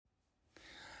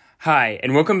Hi,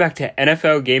 and welcome back to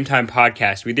NFL Game Time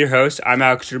Podcast with your host. I'm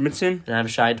Alex Rubinson. And I'm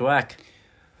Shai Dweck.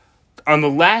 On the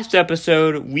last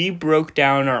episode, we broke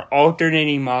down our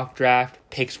alternating mock draft,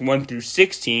 picks 1 through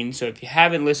 16. So if you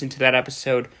haven't listened to that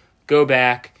episode, go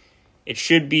back. It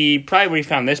should be probably where you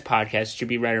found this podcast. It should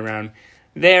be right around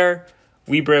there.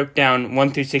 We broke down 1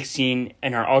 through 16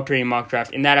 and our alternating mock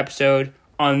draft in that episode.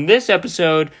 On this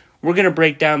episode, we're going to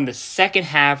break down the second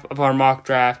half of our mock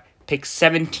draft, picks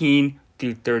 17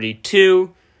 through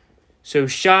 32. So,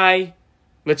 Shai,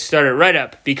 let's start it right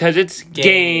up because it's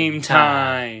game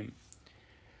time.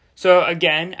 So,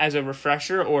 again, as a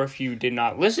refresher, or if you did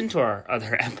not listen to our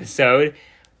other episode,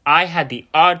 I had the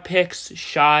odd picks.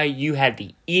 Shai, you had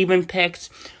the even picks.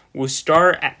 We'll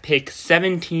start at pick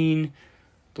 17,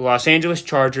 the Los Angeles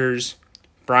Chargers.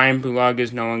 Brian Bulaga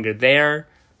is no longer there.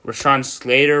 Rashawn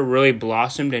Slater really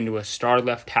blossomed into a star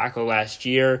left tackle last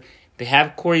year. They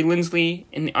have Corey Linsley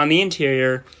on the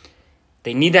interior.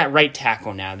 They need that right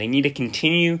tackle now. They need to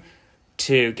continue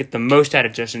to get the most out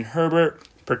of Justin Herbert,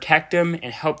 protect him,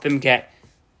 and help them get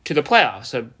to the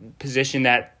playoffs, a position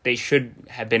that they should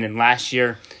have been in last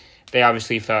year. They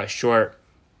obviously fell short.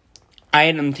 I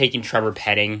had them taking Trevor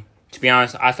Penning. To be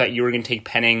honest, I thought you were going to take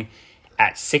Penning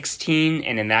at 16,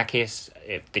 and in that case,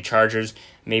 if the Chargers,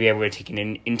 maybe I would have taken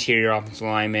an interior offensive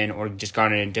lineman or just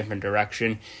gone in a different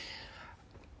direction.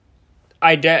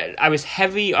 I was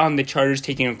heavy on the Chargers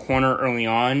taking a corner early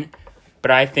on, but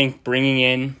I think bringing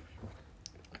in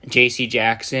J.C.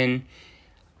 Jackson,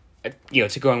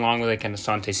 to go along with like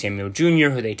Asante Samuel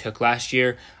Jr., who they took last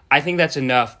year, I think that's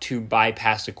enough to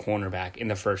bypass the cornerback in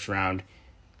the first round.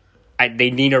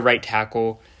 They need a right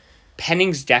tackle.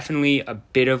 Penning's definitely a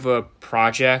bit of a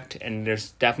project, and there's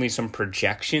definitely some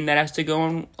projection that has to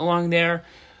go along there,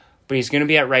 but he's going to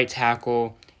be at right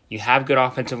tackle. You have good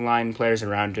offensive line players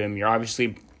around him. You're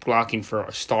obviously blocking for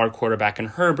a star quarterback in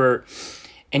Herbert.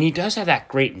 And he does have that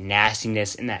great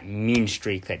nastiness and that mean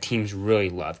streak that teams really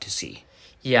love to see.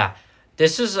 Yeah,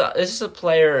 this is a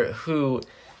player who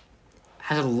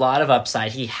has a lot of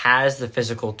upside. He has the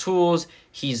physical tools.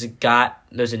 He's got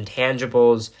those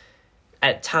intangibles.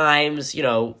 At times, he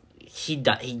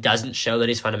doesn't show that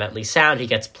he's fundamentally sound. He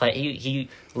gets he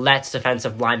lets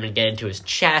defensive linemen get into his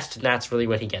chest, and that's really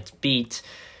when he gets beat.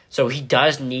 So he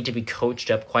does need to be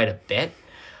coached up quite a bit.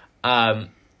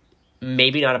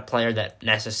 Maybe not a player that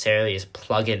necessarily is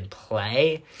plug and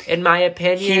play, in my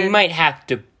opinion. He might have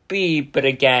to be, but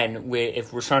again,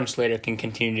 if Rashawn Slater can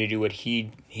continue to do what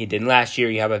he did last year,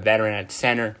 you have a veteran at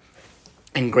center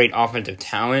and great offensive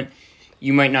talent,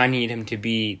 you might not need him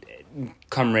to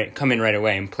come in right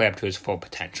away and play up to his full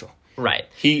potential. Right.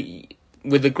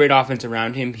 With the great offense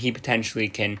around him, he potentially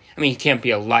can. He can't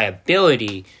be a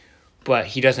liability, but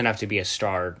he doesn't have to be a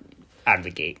star out of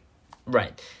the gate.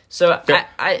 Right. So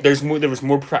there was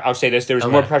more. I'll say this: there was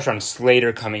more pressure on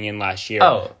Slater coming in last year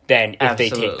than if they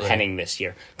take Penning this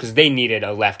year, because they needed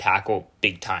a left tackle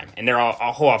big time, and their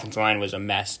whole offensive line was a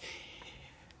mess.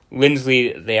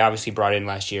 Linsley, they obviously brought in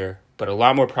last year, but a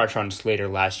lot more pressure on Slater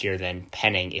last year than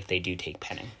Penning if they do take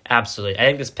Penning. Absolutely, I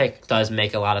think this pick does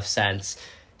make a lot of sense.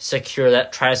 Try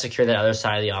to secure that other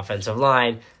side of the offensive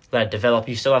line. Let it develop.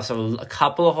 You still have a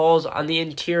couple of holes on the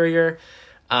interior,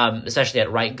 especially at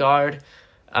right guard.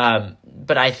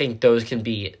 But I think those can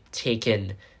be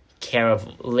taken care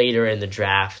of later in the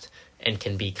draft and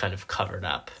can be kind of covered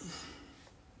up.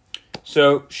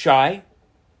 So, Shai,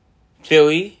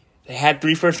 Philly, they had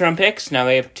 3 first-round picks. Now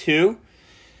they have 2.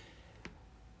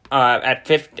 At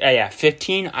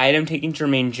 15, I had them taking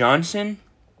Jermaine Johnson.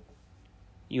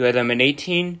 You had them at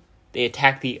 18. They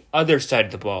attacked the other side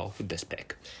of the ball with this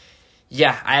pick.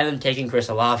 Yeah, I had them taking Chris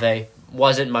Olave.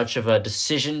 Wasn't much of a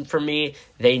decision for me.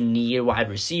 They need a wide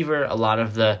receiver. A lot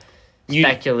of the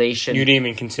speculation. You didn't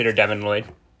even consider Devin Lloyd?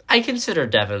 I consider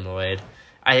Devin Lloyd.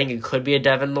 I think it could be a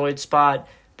Devin Lloyd spot,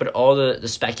 but all the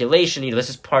speculation, this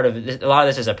is part of it. A lot of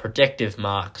this is a predictive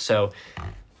mock. So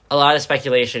a lot of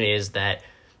speculation is that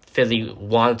Philly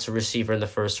wants a receiver in the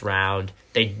first round.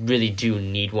 They really do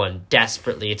need one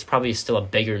desperately. It's probably still a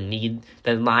bigger need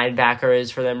than linebacker is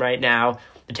for them right now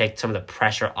to take some of the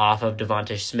pressure off of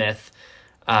Devonta Smith.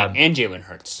 And Jalen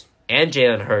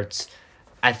Hurts.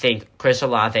 I think Chris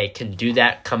Olave can do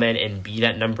that, come in and be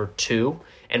that number 2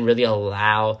 and really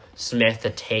allow Smith to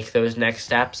take those next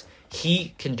steps.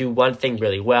 He can do one thing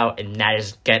really well, and that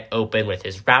is get open with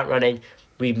his route running.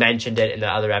 We mentioned it in the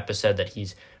other episode that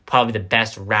he's probably the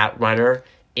best route runner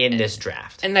in this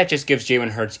draft. And that just gives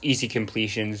Jalen Hurts easy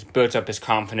completions, builds up his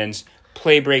confidence,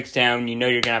 play breaks down, you're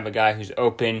going to have a guy who's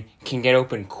open, can get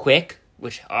open quick,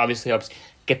 which obviously helps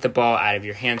get the ball out of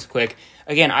your hands quick.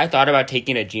 Again, I thought about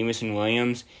taking a Jameson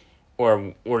Williams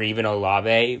or even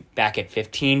Olave back at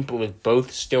 15, but with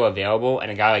both still available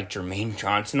and a guy like Jermaine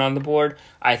Johnson on the board,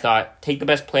 I thought, take the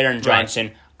best player in Johnson.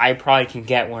 Right. I probably can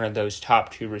get one of those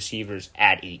top 2 receivers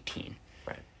at 18.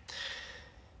 Right.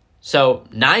 So,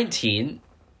 19,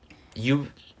 you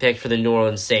picked for the New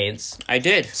Orleans Saints. I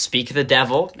did. Speak of the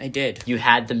devil. I did. You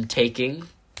had them taking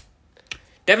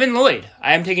Devin Lloyd.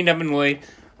 I am taking Devin Lloyd.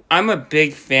 I'm a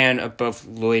big fan of both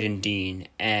Lloyd and Dean,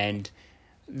 and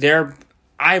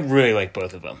I really like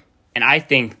both of them. And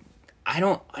I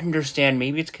don't understand,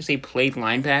 maybe it's because they played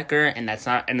linebacker, and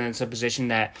that's a position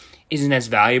that isn't as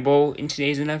valuable in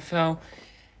today's NFL.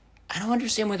 I don't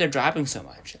understand why they're dropping so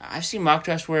much. I've seen mock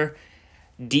drafts where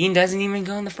Dean doesn't even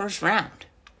go in the first round.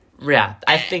 Yeah,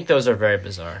 I think those are very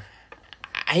bizarre.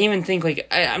 I even think,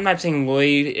 I'm not saying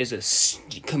Lloyd is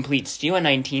a complete steal at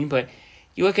 19, but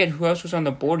you look at who else was on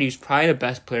the board, he's probably the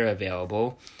best player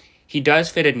available. He does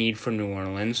fit a need for New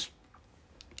Orleans.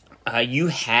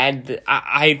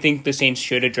 I think the Saints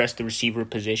should address the receiver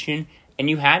position, and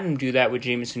you had him do that with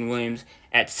Jameson Williams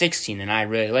at 16, and I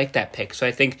really like that pick. So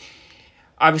I think,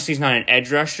 obviously he's not an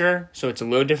edge rusher, so it's a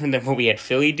little different than what we had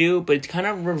Philly do, but it's kind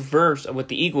of reverse of what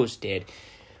the Eagles did.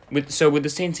 With the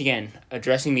Saints, again,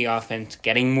 addressing the offense,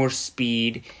 getting more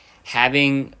speed,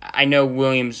 I know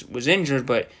Williams was injured,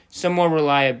 but some more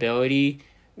reliability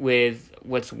with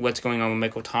what's going on with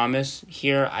Michael Thomas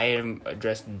here. I am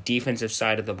addressed the defensive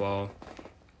side of the ball,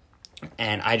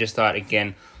 and I just thought,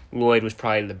 again, Lloyd was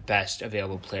probably the best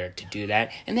available player to do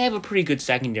that. And they have a pretty good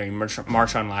secondary.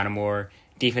 Marshawn Lattimore,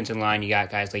 defensive line, you got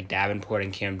guys like Davenport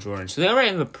and Cam Jordan. So they already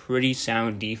have a pretty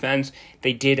sound defense.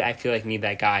 They did, I feel like, need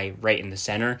that guy right in the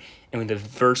center. And with the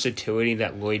versatility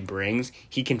that Lloyd brings,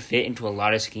 he can fit into a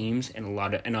lot of schemes and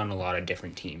on a lot of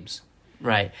different teams.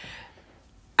 Right.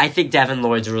 I think Devin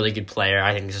Lloyd's a really good player.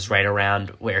 I think this is right around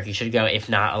where he should go, if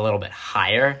not a little bit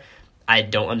higher. I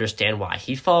don't understand why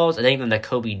he falls. I think the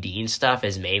Kobe Dean stuff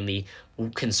is mainly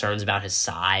concerns about his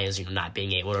size, not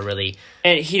being able to really.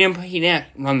 And he didn't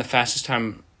run the fastest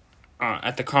time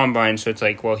at the combine, so it's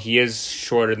like, well, he is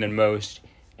shorter than most,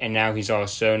 and now he's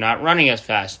also not running as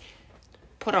fast.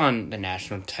 Put on the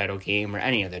national title game or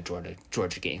any other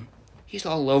Georgia game. He's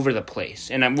all over the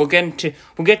place, and we'll get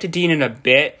to Dean in a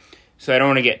bit, so I don't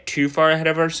want to get too far ahead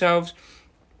of ourselves.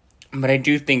 But I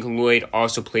do think Lloyd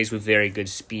also plays with very good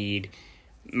speed.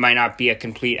 Might not be a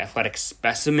complete athletic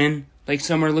specimen like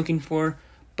some are looking for,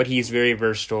 but he's very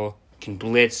versatile, can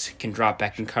blitz, can drop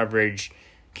back in coverage,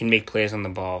 can make plays on the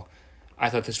ball. I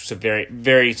thought this was a very,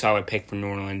 very solid pick for New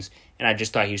Orleans, and I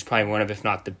just thought he was probably one of, if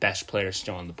not the best players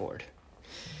still on the board.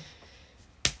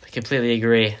 I completely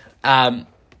agree.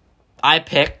 I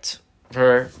picked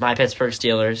for my Pittsburgh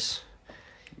Steelers.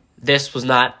 This was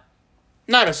not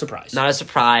a surprise. Not a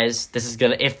surprise. This is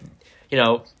gonna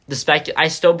I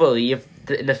still believe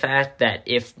in the fact that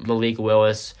if Malik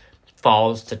Willis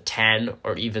falls to 10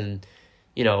 or even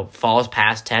falls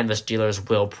past 10, the Steelers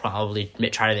will probably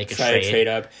try to make a trade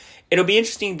up. It'll be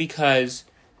interesting because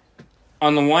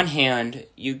on the one hand,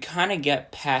 you kind of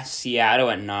get past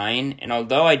Seattle at 9, and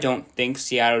although I don't think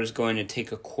Seattle is going to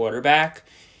take a quarterback,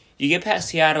 you get past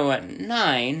Seattle at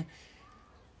 9.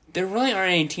 There really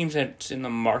aren't any teams that's in the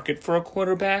market for a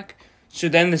quarterback. So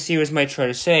then the Steelers might try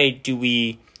to say, do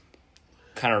we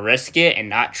kind of risk it and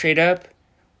not trade up?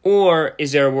 Or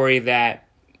is there a worry that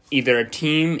either a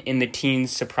team in the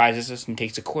teens surprises us and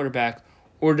takes a quarterback,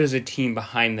 or does a team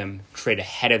behind them trade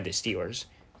ahead of the Steelers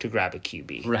to grab a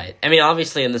QB? Right. I mean,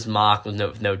 obviously in this mock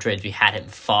with no trades, we had him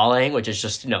falling, which is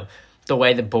just, the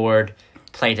way the board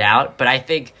played out. But I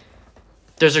think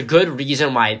there's a good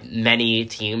reason why many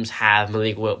teams have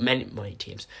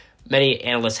many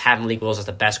analysts have Malik Willis as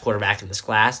the best quarterback in this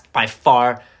class. By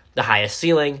far the highest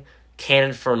ceiling,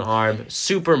 cannon for an arm,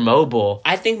 super mobile.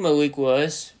 I think Malik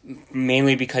Willis,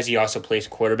 mainly because he also plays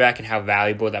quarterback and how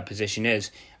valuable that position is,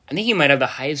 I think he might have the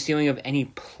highest ceiling of any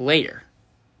player.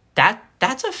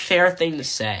 That's a fair thing to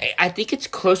say. I think it's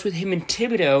close with him and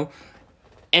Thibodeau.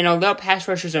 And although pass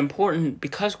rush is important,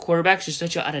 because quarterbacks are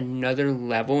such at another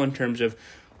level in terms of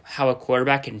how a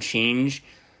quarterback can change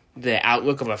the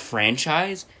outlook of a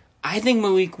franchise, I think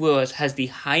Malik Willis has the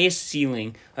highest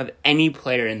ceiling of any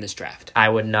player in this draft. I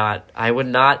would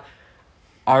not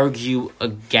argue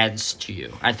against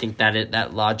you. I think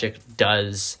that logic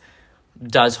does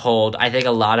hold. I think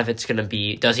a lot of it's going to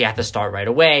be, does he have to start right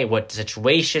away? What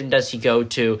situation does he go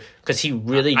to? Because he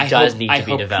really does need to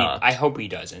be developed. I hope he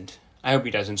doesn't. I hope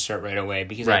he doesn't start right away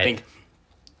because right. I think,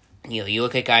 you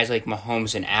look at guys like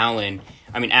Mahomes and Allen.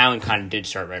 I mean, Allen kind of did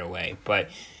start right away, but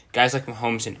guys like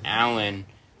Mahomes and Allen,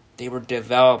 they were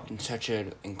developed in such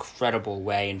an incredible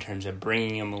way in terms of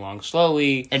bringing them along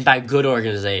slowly. And by good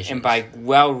organization. And by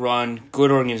well-run,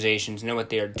 good organizations know what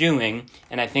they are doing.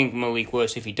 And I think Malik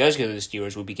Willis, if he does go to the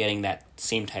Steelers, will be getting that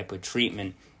same type of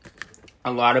treatment.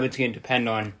 A lot of it's going to depend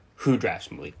on who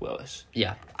drafts Malik Willis.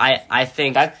 Yeah, I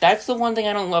think... That's the one thing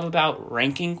I don't love about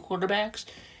ranking quarterbacks,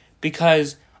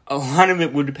 because a lot of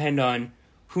it would depend on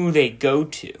who they go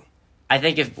to. I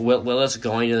think if Willis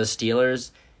going to the Steelers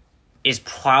is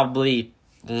probably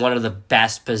one of the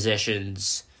best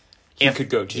positions He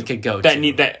could go to.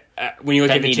 When you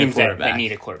look at the teams that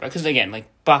need a quarterback. Because, again, like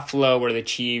Buffalo or the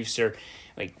Chiefs or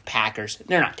like Packers,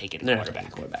 they're not taking a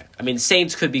quarterback. I mean,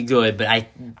 Saints could be good, but I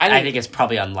think it's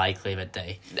probably unlikely that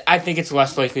they... I think it's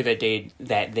less likely that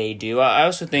they do. I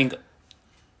also think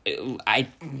I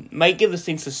might give the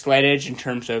Saints a slight edge in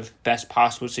terms of best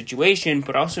possible situation,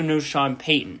 but also know Sean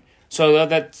Payton. So although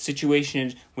that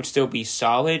situation would still be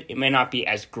solid, it may not be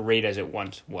as great as it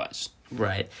once was.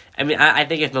 Right. I mean, I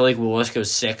think if Malik Willis goes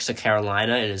 6 to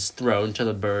Carolina and is thrown to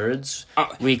the Birds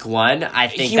week 1, I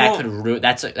think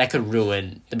that could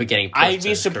ruin the beginning. I'd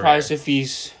be surprised if he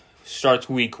starts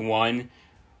week 1,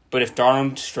 but if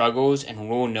Darnold struggles and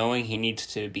Rule knowing he needs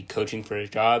to be coaching for his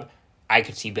job, I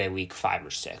could see by week 5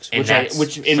 or 6,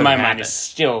 which in my mind is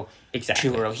still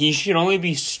too early. He should only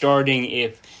be starting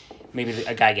if maybe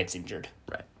a guy gets injured.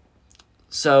 Right.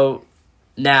 So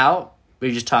now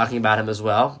we're just talking about him as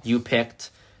well. You picked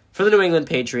for the New England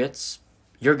Patriots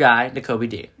your guy, Nakobe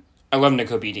Dean. I love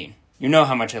Nakobe Dean. You know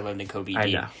how much I love Nakobe Dean.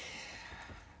 I know.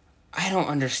 I don't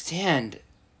understand.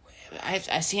 I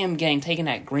see him getting taken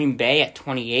at Green Bay at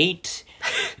 28.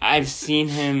 I've seen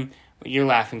him... You're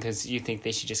laughing because you think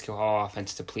they should just go all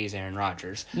offense to please Aaron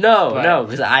Rodgers. No,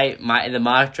 because in the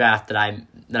mock draft that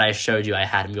I showed you, I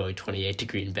had him going 28 to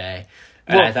Green Bay.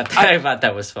 And I thought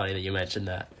that was funny that you mentioned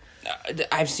that.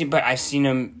 I've seen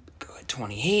him go at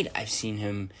 28. I've seen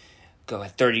him go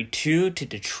at 32 to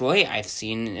Detroit. I've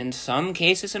seen in some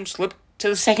cases him slip to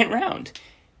the second round.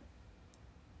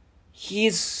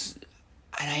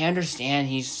 And I understand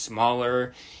he's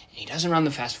smaller. He doesn't run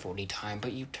the fast 40 time,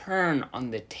 but you turn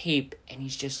on the tape, and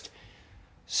he's just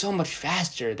so much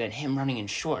faster than him running in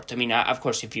shorts. I mean, of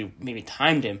course, if you maybe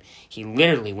timed him, he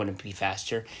literally wouldn't be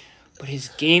faster. But his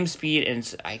game speed,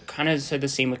 and I kind of said the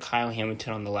same with Kyle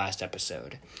Hamilton on the last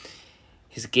episode.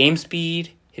 His game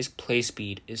speed, his play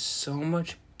speed is so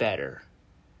much better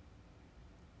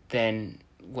than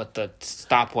what the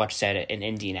stopwatch said in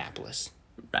Indianapolis.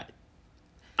 Right.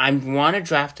 I want to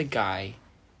draft a guy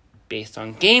based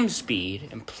on game speed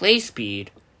and play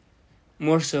speed,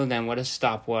 more so than what a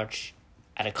stopwatch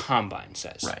at a combine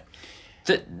says.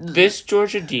 Right. This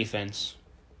Georgia defense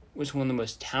was one of the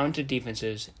most talented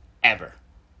defenses ever.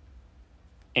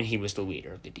 And he was the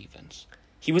leader of the defense.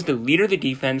 He was the leader of the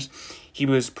defense. He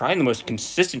was probably the most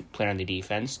consistent player on the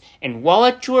defense. And while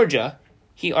at Georgia,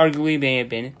 he arguably may have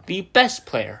been the best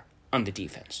player on the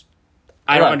defense.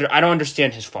 I don't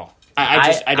understand his fall.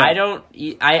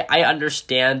 I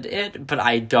understand it, but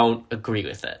I don't agree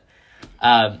with it.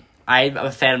 I'm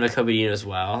a fan of Nakobe Dean as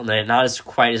well, and not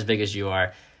quite as big as you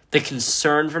are. The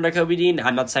concern for Nakobe Dean,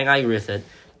 I'm not saying I agree with it,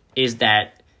 is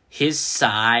that his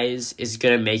size is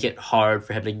going to make it hard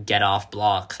for him to get off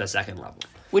blocks at second level.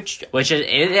 Which is,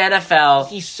 in the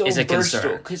NFL, is a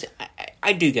concern. Because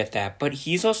I do get that, but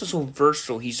he's also so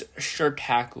versatile. He's a sure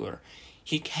tackler.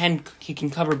 He can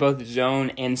cover both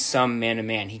zone and some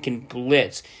man-to-man. He can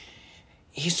blitz.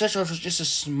 He's just a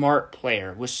smart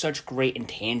player with such great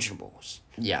intangibles.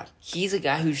 Yeah. He's a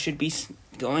guy who should be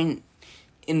going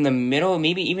in the middle,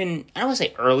 maybe even, I don't want to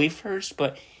say early first,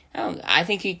 but I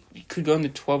think he could go in the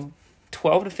 12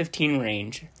 to 15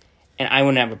 range, and I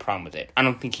wouldn't have a problem with it. I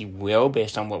don't think he will,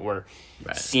 based on what we're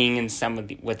seeing in some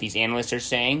of what these analysts are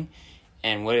saying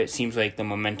and what it seems like the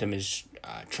momentum is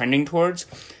trending towards.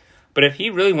 But if he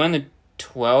really won the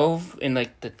 12 in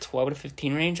like the 12 to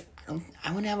 15 range, I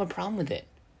wouldn't have a problem with it.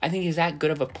 I think he's that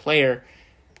good of a player.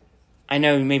 I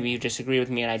know maybe you disagree with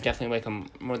me, and I definitely like him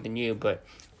more than you, but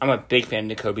I'm a big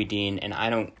fan of Nakobe Dean, and I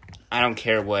don't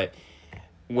care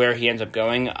where he ends up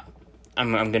going.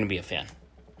 I'm going to be a fan.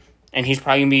 And he's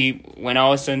probably going to be, when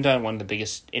all is said and done, one of the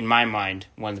biggest, in my mind,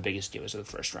 one of the biggest steals of the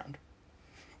first round.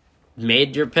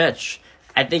 Made your pitch.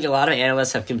 I think a lot of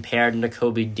analysts have compared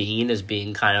Nakobe Dean as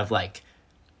being kind of like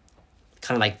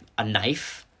a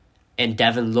knife, and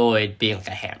Devin Lloyd being like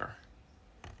a hammer.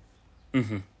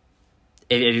 Mm-hmm.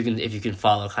 If you can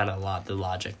follow kind of the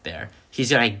logic there,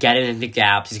 he's gonna get into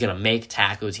gaps. He's gonna make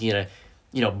tackles. He's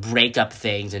gonna break up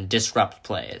things and disrupt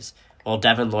plays. While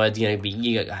Devin Lloyd's gonna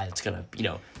be a guy that's gonna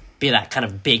be that kind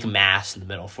of big mass in the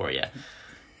middle for you.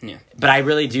 Yeah. But I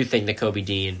really do think Nakobe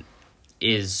Dean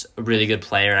is a really good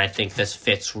player, and I think this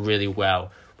fits really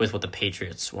well with what the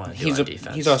Patriots want to do on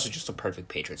defense. He's also just a perfect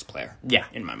Patriots player. Yeah.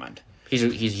 In my mind.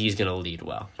 He's going to lead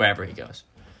well wherever he goes.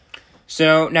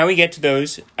 So now we get to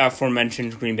those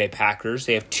aforementioned Green Bay Packers.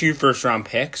 They have 2 first-round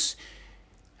picks.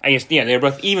 I guess, yeah, they're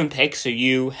both even picks, so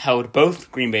you held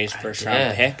both Green Bay's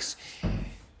first-round picks.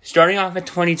 Starting off at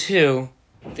 22,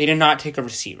 they did not take a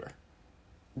receiver.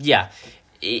 Yeah.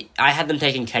 I had them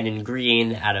taking Kenyon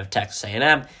Green out of Texas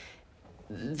A&M.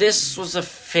 This was a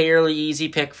fairly easy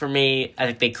pick for me. I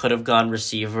think they could have gone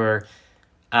receiver.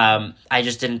 I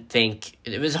just didn't think...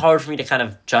 It was hard for me to kind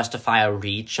of justify a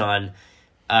reach on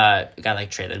a guy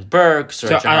like Traylon Burks or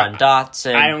Jahan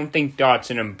Dotson. I don't think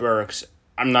Dotson and Burks...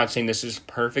 I'm not saying this is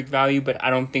perfect value, but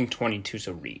I don't think 22 is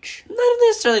a reach. I don't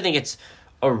necessarily think it's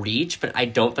a reach, but I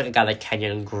don't think a guy like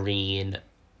Kenyon Green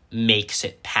makes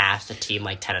it past a team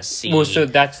like Tennessee. Well, so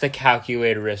that's the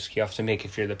calculated risk you have to make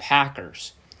if you're the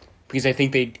Packers. Because I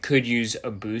think they could use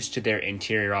a boost to their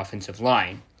interior offensive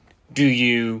line. Do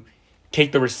you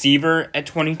take the receiver at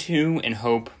 22 and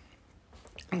hope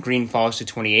Green falls to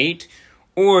 28?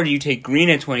 Or do you take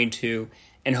Green at 22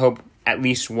 and hope at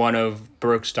least one of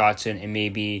Burks, Dotson, and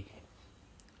maybe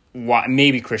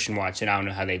Christian Watson, I don't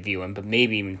know how they view him, but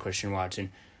maybe even Christian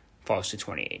Watson falls to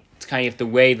 28. It's kind of the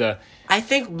way the... I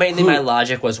think mainly my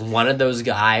logic was one of those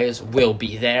guys will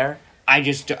be there. I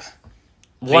just...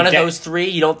 One of those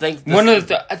 3, you don't think... One of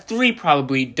the 3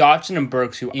 probably, Dotson and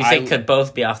Burks, who you think could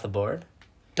both be off the board?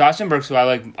 Dotson and Burks, who I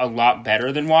like a lot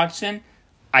better than Watson,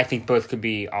 I think both could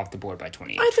be off the board by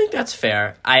 28. I think that's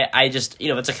fair. I just,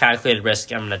 it's a calculated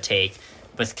risk I'm going to take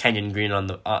with Kenyon Green on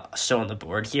the still on the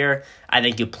board here. I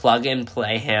think you plug and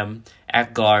play him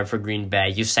at guard for Green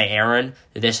Bay. You say, Aaron,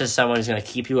 this is someone who's going to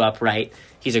keep you upright.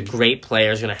 He's a great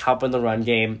player. He's going to help in the run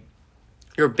game.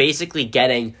 You're basically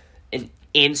getting an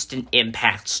instant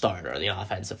impact starter on the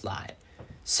offensive line.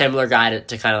 Similar guy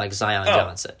to kind of like Zion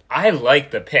Johnson. I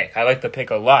like the pick. I like the pick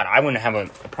a lot. I wouldn't have a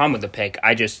problem with the pick.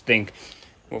 I just think...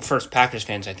 Well, first, Packers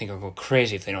fans, I think, will go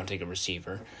crazy if they don't take a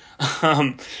receiver.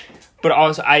 But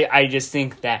also, I just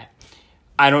think that...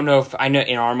 I don't know if... I know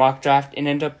in our mock draft it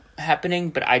ended up happening,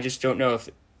 but I just don't know if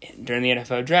during the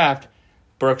NFL draft,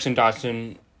 Burks and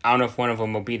Dotson, I don't know if one of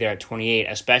them will be there at 28,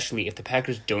 especially if the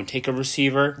Packers don't take a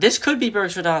receiver. This could be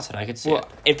Burks or Dotson, I could see it.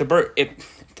 If the Burks...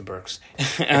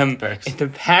 If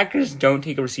the Packers don't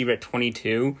take a receiver at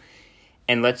 22,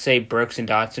 and let's say Burks and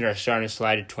Dotson are starting to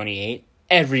slide at 28...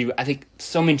 I think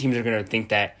so many teams are going to think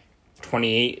that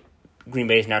 28 Green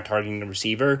Bay is now targeting the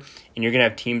receiver, and you're going to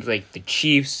have teams like the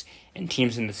Chiefs and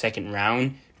teams in the second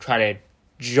round try to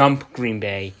jump Green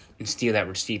Bay and steal that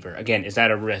receiver. Again, is that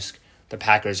a risk the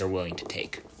Packers are willing to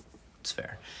take? It's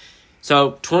fair.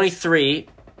 So 23,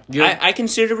 I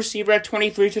consider receiver at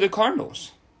 23 to the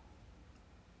Cardinals.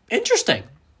 Interesting.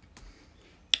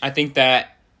 I think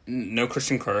that no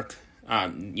Christian Kirk.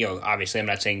 Obviously, I'm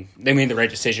not saying they made the right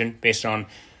decision based on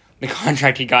the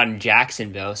contract he got in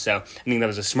Jacksonville. So I think that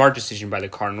was a smart decision by the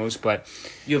Cardinals. But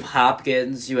you have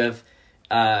Hopkins, you have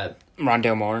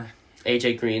Rondale Moore,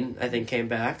 AJ Green. I think came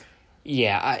back.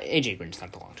 Yeah, AJ Green's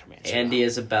not the long-term answer. Andy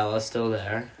Isabella still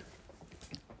there.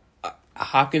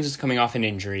 Hopkins is coming off an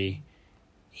injury.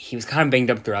 He was kind of banged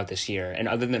up throughout this year, and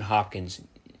other than Hopkins,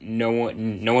 no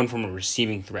one from a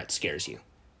receiving threat scares you.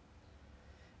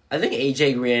 I think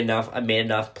AJ Green made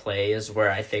enough plays where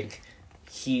I think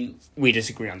we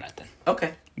disagree on that then.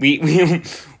 Okay.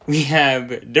 We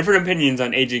have different opinions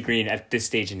on AJ Green at this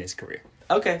stage in his career.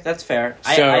 Okay, that's fair.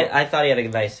 So, I thought he had a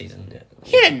nice season.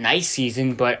 He had a nice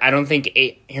season, but I don't think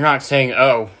you're not saying,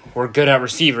 oh, we're good at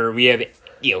receiver. We have,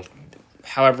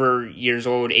 however years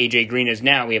old AJ Green is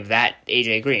now, we have that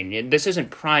AJ Green. This isn't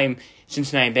prime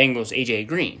Cincinnati Bengals AJ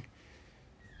Green.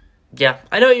 Yeah,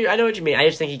 I know what you mean. I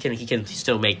just think he can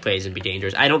still make plays and be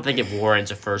dangerous. I don't think it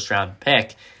warrants a first-round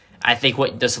pick. I think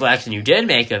what the selection you did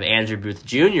make of Andrew Booth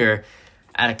Jr.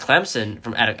 at Clemson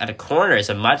at a corner is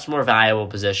a much more valuable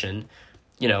position.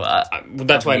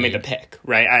 That's why I made the pick,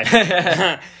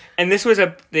 right? And this was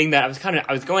a thing that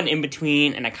I was going in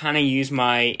between, and I kind of used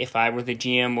my if I were the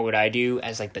GM, what would I do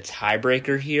as like the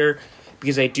tiebreaker here,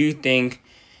 because I do think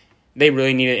they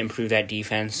really need to improve that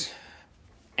defense.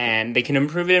 And they can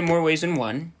improve it in more ways than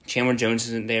one. Chandler Jones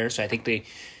isn't there, so I think they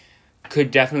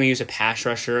could definitely use a pass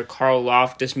rusher. Carl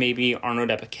Loftus, maybe, Arnold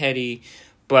Epiketti.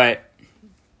 But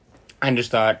I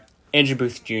just thought, Andrew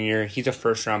Booth Jr., he's a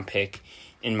first-round pick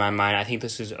in my mind. I think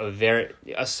this is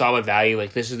a solid value.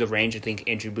 Like, this is the range I think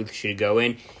Andrew Booth should go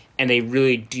in. And they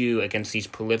really do, against these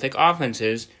prolific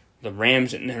offenses, the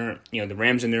Rams in their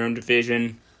own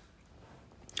division.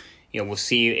 We'll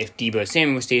see if Deebo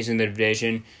Samuel stays in the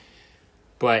division.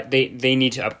 But they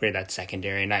need to upgrade that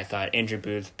secondary, and I thought Andrew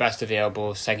Booth, best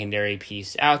available secondary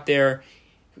piece out there.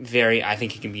 I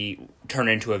think he can be turned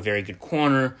into a very good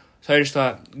corner. So I just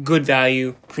thought good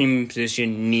value, premium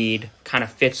position, need, kind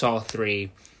of fits all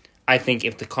three. I think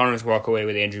if the Cardinals walk away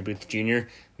with Andrew Booth Jr.,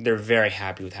 they're very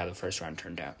happy with how the first round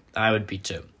turned out. I would be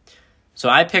too. So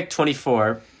I picked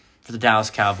 24 for the Dallas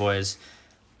Cowboys.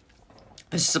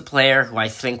 This is a player who I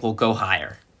think will go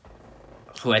higher,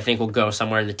 who I think will go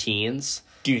somewhere in the teens.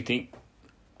 Do you think...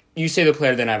 You say the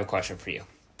player, then I have a question for you.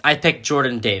 I picked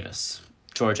Jordan Davis,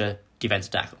 Georgia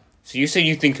defensive tackle. So you say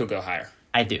you think he'll go higher.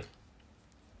 I do.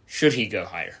 Should he go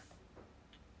higher?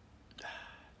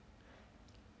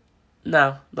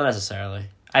 No, not necessarily.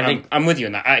 I'm with you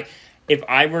on that. If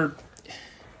I were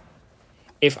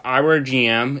a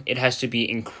GM, it has to be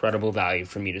incredible value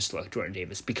for me to select Jordan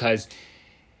Davis because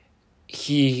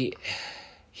he's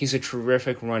a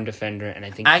terrific run defender, and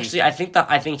I think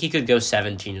I think he could go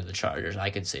 17 to the Chargers. I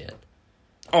could see it.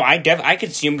 Oh, I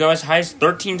could see him go as high as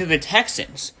 13 to the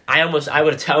Texans. I almost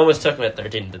took him at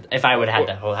 13 if I would have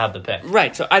had to have the pick.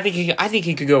 Right. So I think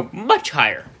he could go much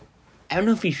higher. I don't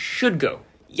know if he should go.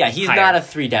 Yeah, he's higher. not a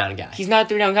 3-down guy. He's not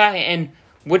a 3-down guy. And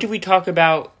what did we talk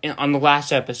about on the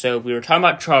last episode? We were talking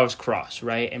about Charles Cross,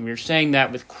 right? And we were saying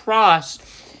that with Cross,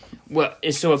 what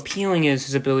is so appealing is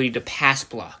his ability to pass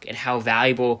block and how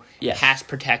valuable pass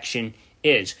protection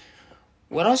is.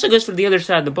 What also goes for the other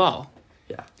side of the ball?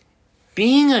 Yeah.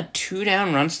 Being a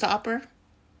 2-down run stopper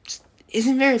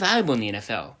isn't very valuable in the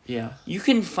NFL. Yeah. You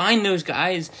can find those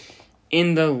guys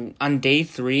on day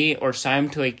 3 or sign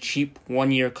them to cheap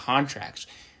 1-year contracts.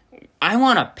 I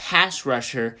want a pass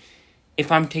rusher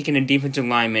if I'm taking a defensive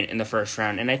lineman in the first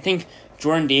round. And I think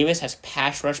Jordan Davis has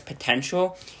pass rush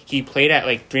potential. He played at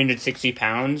 360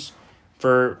 pounds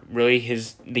for really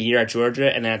the year at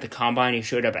Georgia, and then at the combine he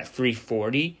showed up at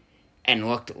 340 and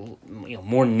looked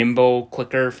more nimble,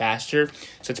 quicker, faster.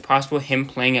 So it's possible him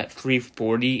playing at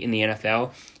 340 in the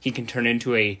NFL, he can turn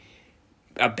into a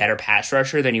better pass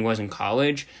rusher than he was in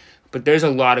college. But there's a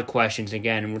lot of questions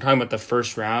again, and we're talking about the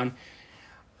first round.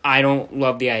 I don't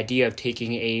love the idea of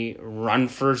taking a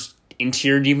run-first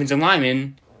interior defensive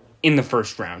lineman in the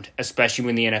first round, especially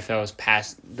when the NFL's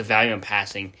the value of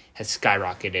passing has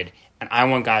skyrocketed. And I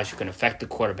want guys who can affect the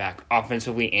quarterback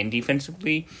offensively and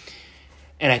defensively.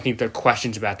 And I think there are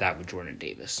questions about that with Jordan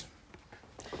Davis.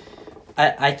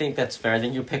 I think that's fair. I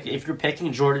think if you're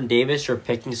picking Jordan Davis, you're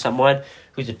picking someone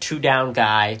who's a 2-down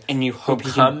guy, and you hope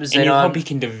he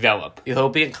can develop. You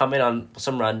hope he can come in on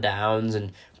some rundowns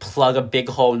and plug a big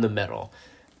hole in the middle.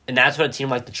 And that's what a team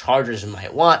like the Chargers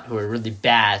might want, who are really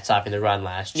bad at stopping the run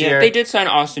last year. Yeah, they did sign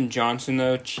Austin Johnson,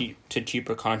 though, to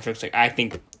cheaper contracts. I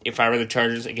think if I were the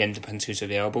Chargers, again, depends who's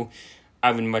available,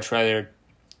 I would much rather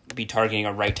be targeting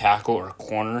a right tackle or a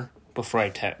corner before I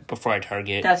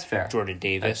target That's fair. Jordan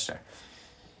Davis. That's fair.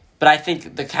 But I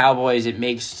think the Cowboys, it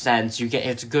makes sense.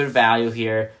 It's good value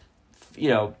here.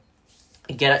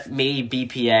 Get maybe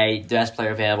BPA, the best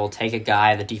player available. Take a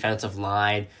guy in the defensive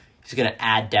line. He's going to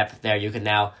add depth there. You can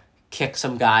now kick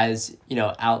some guys,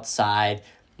 outside.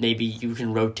 Maybe you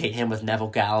can rotate him with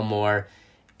Neville Gallimore.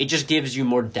 It just gives you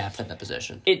more depth at that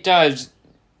position. It does.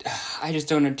 I just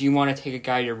don't know. Do you want to take a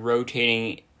guy you're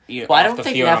rotating? I don't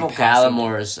think Neville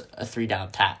Gallimore is a 3-down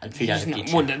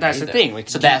defense. Well, that's the thing.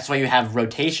 So that's why you have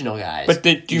rotational guys. But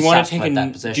do you want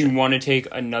to take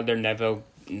another Neville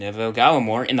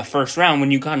Gallimore in the first round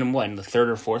when you got him in the 3rd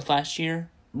or 4th last year?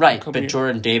 Right, but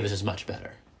Jordan Davis is much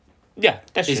better. Yeah,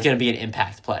 that's true. He's going to be an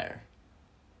impact player.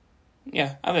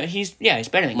 Yeah, he's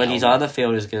better than when Gallimore. He's on the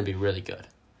field. He's going to be really good.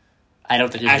 I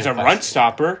don't think as a run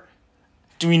stopper.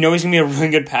 Do we know he's going to be a really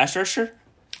good pass rusher?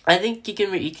 I think he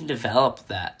can develop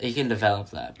that.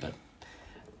 But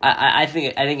I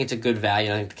think it's a good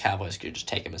value. I think the Cowboys could just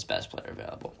take him as best player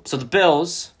available. So the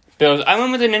Bills. I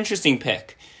went with an interesting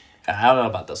pick. I don't know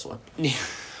about this one.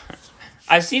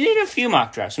 I've seen it in a few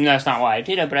mock drafts. I mean, that's not why I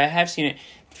did it, but I have seen it in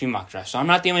a few mock drafts, so I'm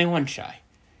not the only one shy.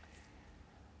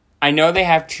 I know they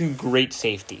have 2 great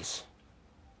safeties,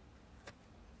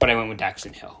 but I went with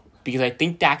Daxton Hill because I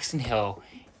think Daxton Hill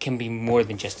can be more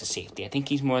than just a safety. I think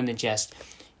he's more than just,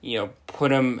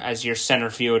 put him as your center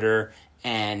fielder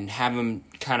and have him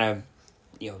kind of,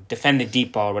 defend the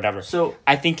deep ball or whatever. So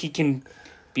I think he can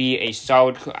be a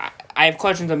solid. I have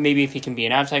questions on maybe if he can be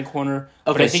an outside corner.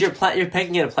 Okay, but I think you're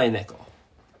picking him to play nickel.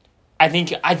 I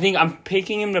think I'm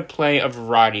picking him to play a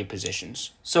variety of positions.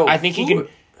 So I think he can.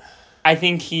 I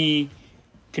think he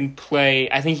can play.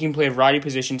 I think he can play a variety of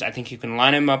positions. I think you can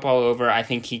line him up all over. I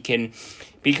think he can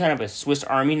be kind of a Swiss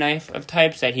Army knife of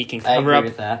types that he can cover up.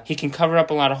 With that. He can cover up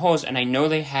a lot of holes, and I know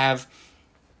they have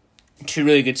 2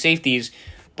 really good safeties,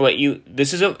 But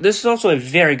this is also a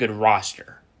very good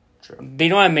roster. True. They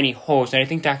don't have many holes, and I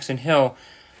think Daxton Hill,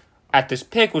 at this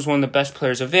pick, was one of the best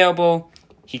players available.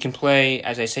 He can play,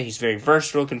 as I say, he's very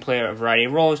versatile, can play a variety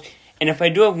of roles. And if I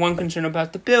do have one concern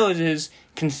about the Bills is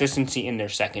consistency in their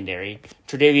secondary.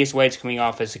 Tre'Davious White's coming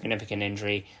off a significant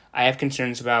injury. I have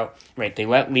concerns about, they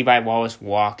let Levi Wallace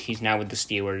walk. He's now with the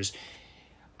Steelers.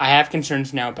 I have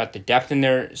concerns now about the depth in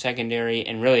their secondary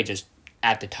and really just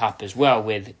at the top as well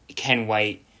with Ken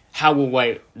White. How will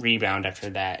White rebound after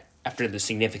the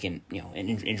significant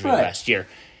injury last year?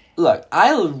 Look,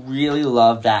 I really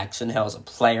love Daxton Hill as a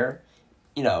player.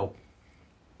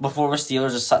 Before the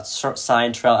Steelers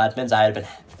signed Terrell Edmonds, I had been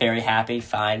very happy,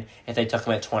 fine, if they took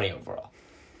him at 20 overall.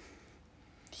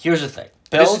 Here's the thing.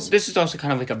 Bills, this is also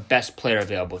kind of like a best player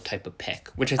available type of pick,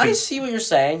 which I see what you're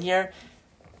saying here.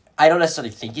 I don't necessarily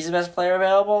think he's the best player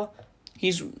available.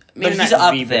 He's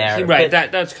up there.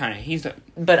 That's kind of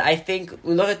But I think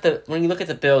when you look at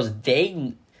the Bills,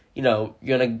 they you're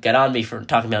gonna get on me for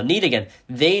talking about need again.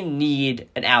 They need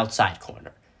an outside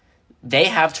corner. They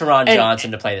have Teron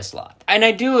Johnson to play the slot. And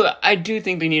I do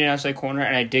think they need an outside corner,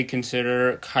 and I did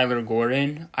consider Kyler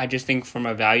Gordon. I just think from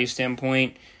a value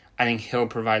standpoint, I think Hill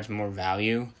provides more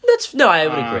value. I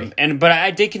would agree. But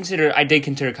I did consider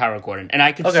Kyler Gordon, and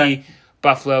I could see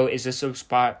Buffalo is this a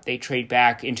spot they trade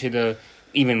back into the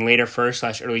even later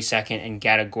first/early second and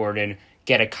get a Gordon,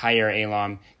 get a Kyer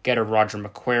Elam, get a Roger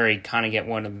McQuarrie, kind of get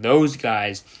one of those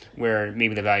guys where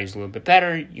maybe the value is a little bit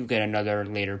better. You get another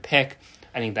later pick.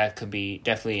 I think that could be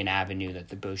definitely an avenue that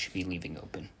the Bills should be leaving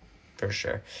open. For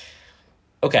sure.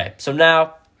 Okay, so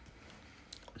now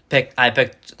I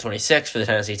picked 26 for the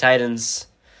Tennessee Titans.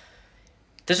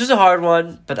 This was a hard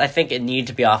one, but I think it needed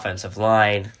to be offensive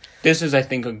line. This is, I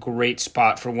think, a great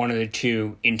spot for one of the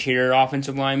two interior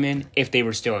offensive linemen if they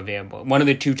were still available. One of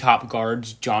the two top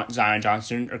guards, Zion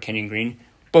Johnson or Kenyon Green,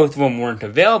 both of them weren't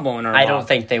available in our I don't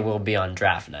think they will be on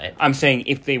draft night. I'm saying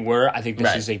if they were, I think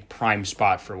this is a prime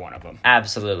spot for one of them.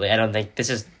 Absolutely. I don't think this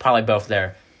is probably both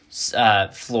their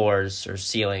floors or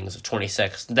ceilings of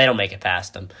 26. They don't make it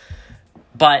past them.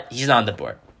 But he's not on the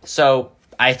board. So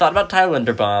I thought about Tyler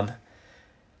Linderbaum.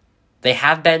 They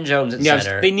have Ben Jones at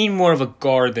center. They need more of a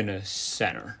guard than a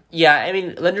center. Yeah, I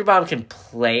mean, Linderbaum can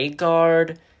play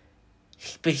guard,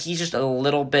 but he's just a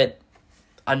little bit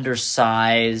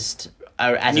undersized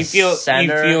as a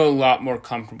center. You feel a lot more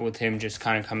comfortable with him just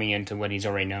kind of coming into what he's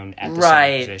already known at the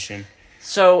center position.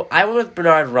 So I went with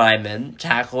Bernard Ryman,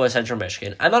 tackle at Central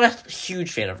Michigan. I'm not a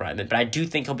huge fan of Ryman, but I do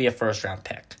think he'll be a first-round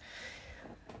pick.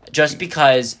 Just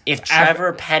because if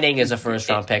Trevor Penning is a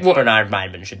first-round pick, Bernard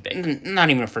Ryman should be. Not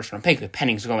even a first-round pick, but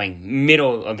Penning's going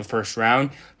middle of the first round.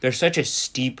 There's such a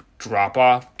steep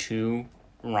drop-off to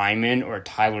Ryman or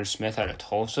Tyler Smith out of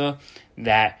Tulsa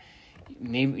that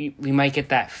maybe we might get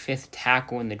that fifth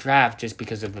tackle in the draft just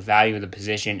because of the value of the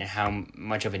position and how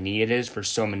much of a need it is for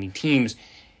so many teams.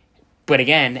 But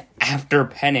again, after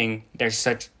Penning, there's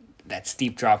that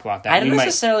steep drop-off. I don't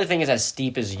necessarily think it's as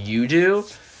steep as you do.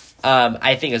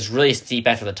 I think it's really steep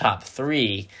after the top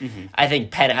three. Mm-hmm.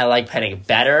 I like Penning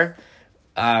better.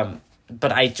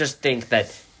 But I just think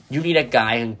that you need a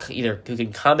guy who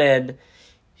can come in.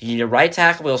 You need a right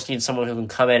tackle, but you also need someone who can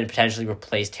come in and potentially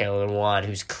replace Taylor Lewan,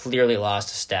 who's clearly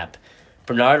lost a step.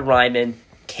 Bernard Ryman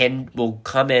will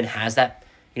come in, has that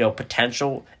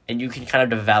potential, and you can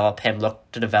kind of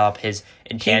look to develop his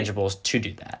intangibles to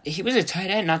do that. He was a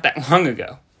tight end not that long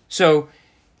ago. So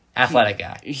athletic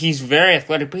guy. He's very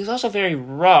athletic, but he's also very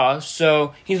raw.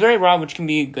 So he's very raw, which can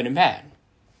be good and bad.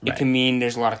 Right. It can mean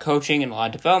there's a lot of coaching and a lot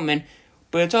of development,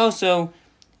 but it's also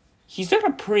he's done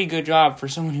a pretty good job for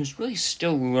someone who's really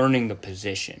still learning the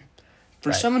position.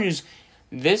 For someone who's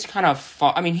this kind of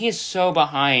he is so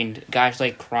behind guys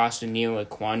like Cross and Neal, like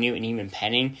Kwonu, and even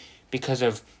Penning because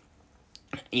of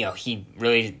he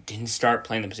really didn't start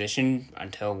playing the position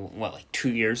until 2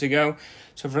 years ago.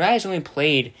 So for guys who only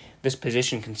played this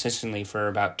position consistently for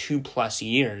about 2+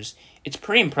 years, it's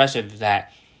pretty impressive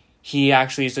that he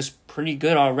actually is just pretty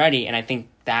good already. And I think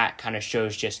that kind of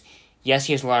shows just, yes,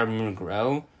 he has a lot of room to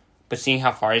grow, but seeing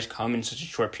how far he's come in such a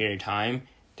short period of time,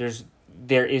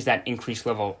 there is that increased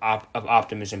level of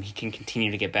optimism. He can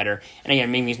continue to get better. And again,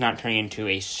 maybe he's not turning into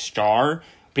a star,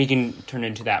 but he can turn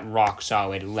into that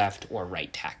rock-solid left or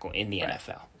right tackle in the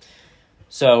NFL.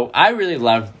 So I really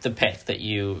loved the pick that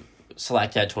you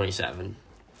selected at 27.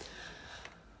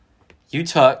 You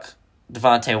took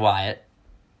Devontae Wyatt,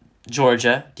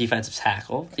 Georgia defensive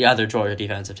tackle, the other Georgia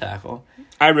defensive tackle.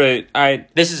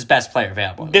 This is best player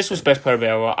available. This was best player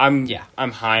available.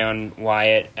 I'm high on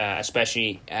Wyatt,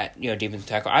 especially at defensive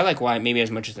tackle. I like Wyatt maybe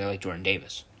as much as I like Jordan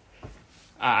Davis.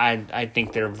 I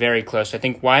think they're very close. I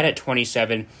think Wyatt at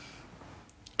 27,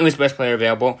 it was best player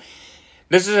available.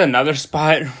 This is another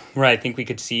spot where I think we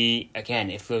could see, again,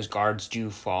 if those guards do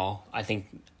fall, I think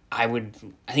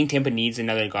Tampa needs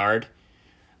another guard.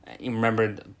 You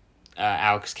remember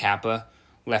Alex Kappa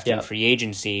left in free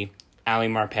agency. Ali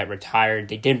Marpet retired.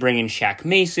 They did bring in Shaq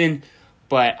Mason,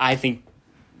 but I think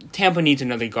Tampa needs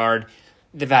another guard.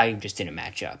 The value just didn't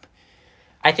match up.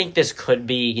 I think this could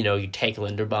be, you take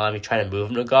Linderbaum, you try to move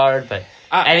him to guard, but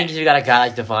I think if you got a guy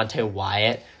like Devontae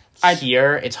Wyatt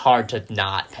here, it's hard to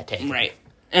not take him. Right.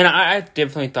 And I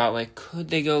definitely thought, could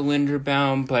they go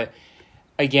Linderbaum? But,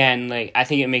 again, I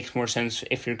think it makes more sense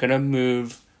if you're going to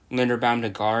move Linderbaum to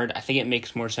guard. I think it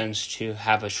makes more sense to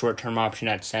have a short-term option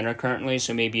at center currently.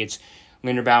 So maybe it's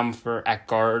Linderbaum at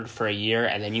guard for a year,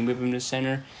 and then you move him to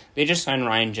center. They just signed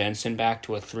Ryan Jensen back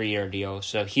to a 3-year deal,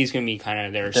 so he's going to be kind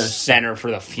of their center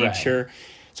for the future. Right.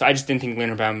 So I just didn't think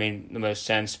Linderbaum made the most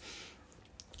sense.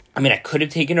 I mean, I could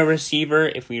have taken a receiver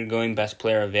if we were going best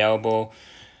player available.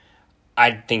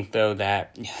 I think, though,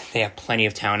 that they have plenty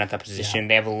of talent at that position. Yeah.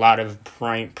 They have a lot of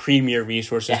premier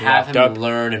resources. To have him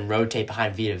learn and rotate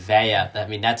behind Vita Vea, I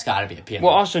mean, that's got to be appealing.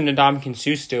 Well, also, Ndamukong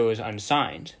Suh is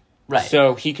unsigned. Right.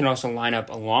 So he can also line up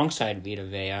alongside Vita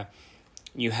Vea.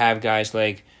 You have guys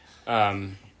like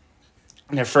in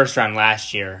their first round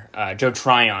last year, Joe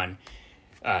Tryon.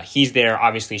 He's there.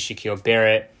 Obviously, Shaquille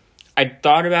Barrett. I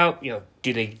thought about,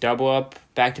 do they double up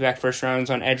back-to-back first rounds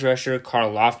on edge rusher?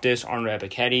 Carl Loftus, Arnold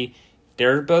Ebiketie.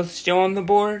 They're both still on the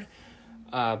board.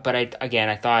 But I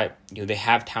thought they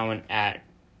have talent at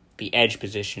the edge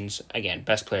positions. Again,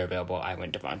 best player available. I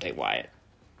went Devontae Wyatt.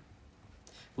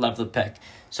 Love the pick.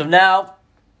 So now,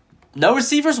 no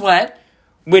receivers went,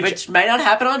 which might not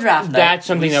happen on draft night. That's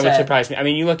something that would surprise me. I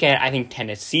mean, you look at, I think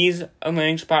Tennessee's a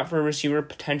landing spot for a receiver,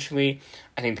 potentially.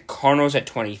 I think the Cardinals at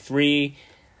 23.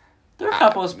 There are a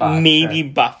couple of spots. Maybe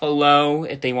Buffalo,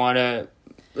 if they want to.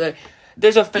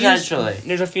 There's a few, potentially.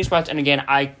 There's a few spots, and again,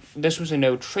 this was a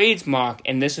no trades mock,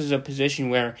 and this is a position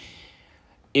where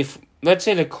if, let's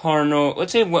say the Cardinals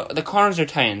are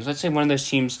Titans, let's say one of those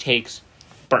teams takes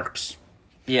Burks.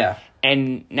 Yeah.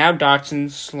 And now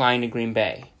Dotson's flying to Green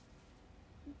Bay.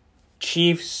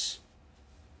 Chiefs,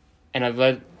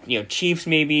 and Chiefs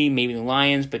maybe the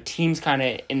Lions, but teams kind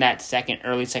of in that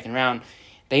early second round,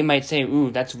 they might say,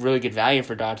 ooh, that's really good value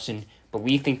for Dotson, but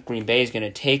we think Green Bay is going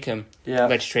to take him. Yeah.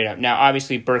 Let's trade up. Now,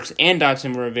 obviously, Burks and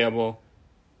Dotson were available.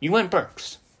 You went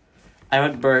Burks. I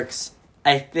went Burks.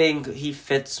 I think he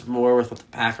fits more with what the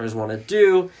Packers want to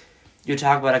do. You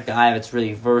talk about a guy that's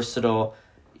really versatile,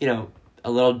 a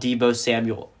little Deebo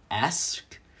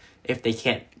Samuel-esque. If they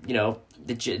can't,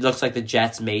 it looks like the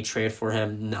Jets may trade for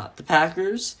him, not the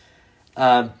Packers.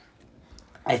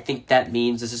 I think that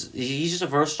means he's just a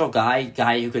versatile guy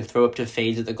who can throw up to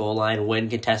fades at the goal line, win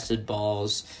contested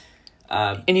balls.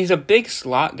 And he's a big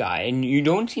slot guy, and you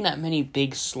don't see that many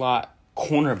big slot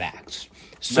cornerbacks.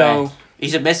 So right.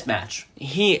 He's a mismatch.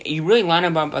 You really line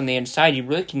him up on the inside. You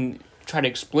really can try to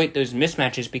exploit those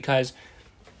mismatches because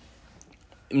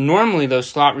normally those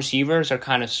slot receivers are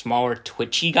kind of smaller,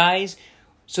 twitchy guys.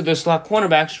 So the slot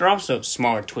cornerbacks are also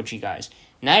smaller, twitchy guys.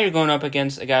 Now you're going up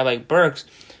against a guy like Burks.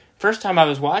 First time I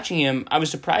was watching him, I was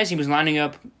surprised he was lining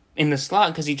up in the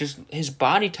slot because his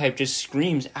body type just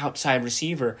screams outside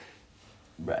receiver.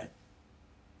 Right.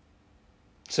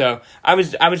 So I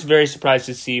was very surprised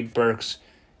to see Burks,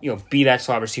 be that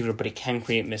slot receiver, but he can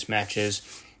create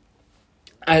mismatches.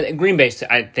 Green Bay,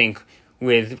 I think,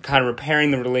 with kind of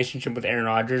repairing the relationship with Aaron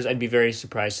Rodgers, I'd be very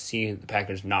surprised to see the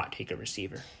Packers not take a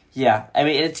receiver. Yeah, I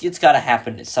mean, it's got to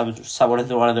happen. It's one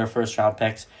of their first round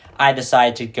picks. I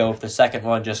decided to go with the second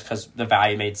one just because the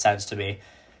value made sense to me.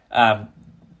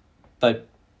 But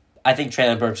I think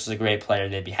Treylon Burks is a great player.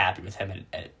 They'd be happy with him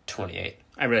at 28.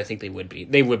 I really think they would be.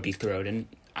 They would be thrilled. And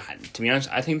to be honest,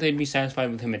 I think they'd be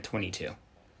satisfied with him at 22.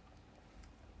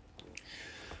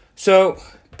 So,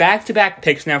 back-to-back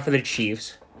picks now for the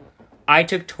Chiefs. I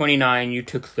took 29, you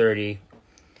took 30.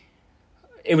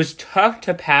 It was tough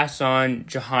to pass on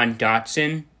Jahan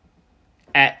Dotson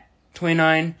at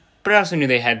 29, but I also knew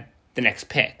they had the next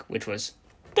pick, which was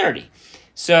 30.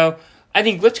 So I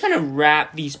think let's kind of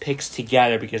wrap these picks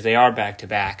together because they are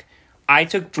back-to-back. I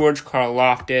took George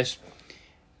Karlaftis.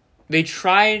 They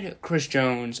tried Chris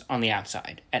Jones on the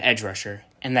outside at edge rusher,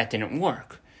 and that didn't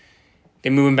work. They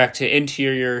move him back to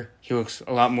interior. He looks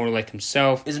a lot more like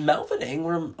himself. Is Melvin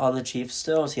Ingram on the Chiefs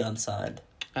still, or is he unsigned?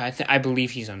 I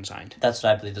believe he's unsigned. That's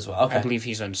what I believe as well. Okay. I believe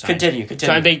he's unsigned. Continue.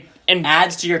 So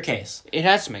adds to your case. It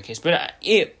adds to my case. But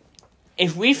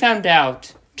if we found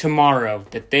out tomorrow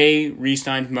that they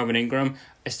re-signed Melvin Ingram,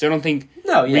 I still don't think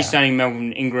No, yeah. re-signing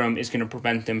Melvin Ingram is going to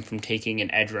prevent them from taking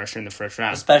an edge rusher in the first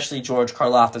round. Especially George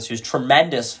Karlaftis, who's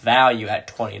tremendous value at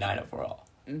 29 overall.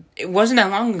 It wasn't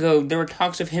that long ago, there were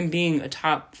talks of him being a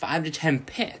top 5 to 10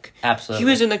 pick. Absolutely. He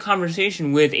was in the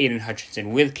conversation with Aiden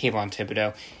Hutchinson, with Kayvon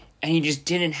Thibodeau, and he just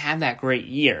didn't have that great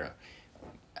year.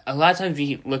 A lot of times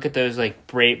we look at those like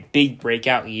big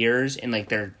breakout years in like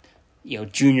their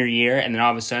junior year, and then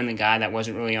all of a sudden the guy that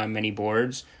wasn't really on many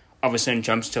boards all of a sudden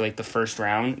jumps to like the first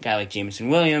round. A guy like Jameson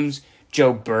Williams,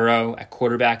 Joe Burrow at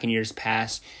quarterback in years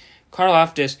past.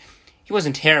 Karlaftis, he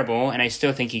wasn't terrible, and I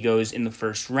still think he goes in the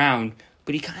first round,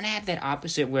 but he kind of had that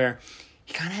opposite where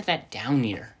he kind of had that down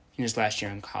year in his last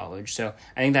year in college. So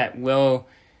I think that we're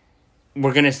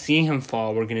going to see him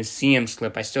fall. We're going to see him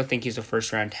slip. I still think he's a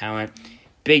first-round talent.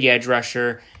 Big edge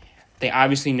rusher. They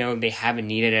obviously know they haven't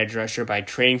needed edge rusher by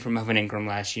trading for Melvin Ingram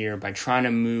last year, by trying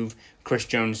to move Chris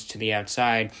Jones to the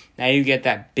outside. Now you get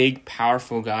that big,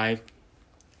 powerful guy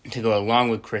to go along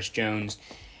with Chris Jones.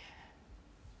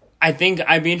 I think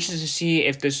I'd be interested to see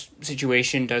if this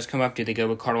situation does come up. Do they go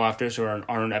with Karlaftis or an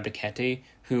Arnold Ebiketie,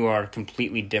 who are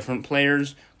completely different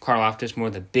players? Karlaftis more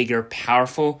the bigger,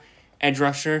 powerful edge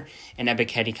rusher, and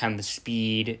Ebiketie kind of the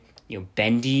speed,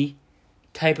 bendy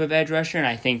type of edge rusher. And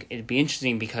I think it'd be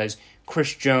interesting because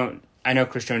I know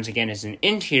Chris Jones, again, is an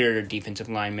interior defensive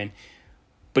lineman,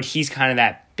 but he's kind of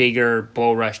that bigger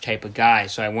bull rush type of guy.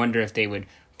 So I wonder if they would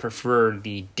prefer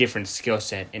the different skill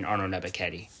set in Arnold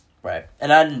Ebiketie. Right.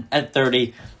 And at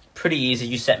 30, pretty easy.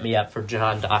 You set me up for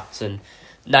Jahan Dotson.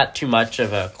 Not too much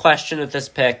of a question with this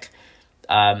pick.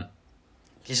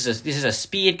 This is a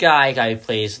speed guy, a guy who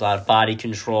plays a lot of body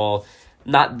control.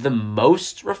 Not the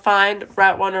most refined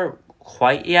route runner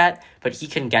quite yet, but he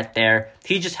can get there.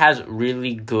 He just has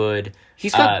really good...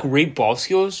 He's got great ball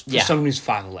skills for someone who's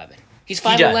 5'11". He's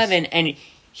 5'11", and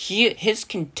his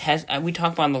contest... we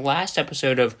talked about in the last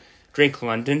episode of Drake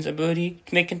London's ability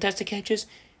to make contested catches.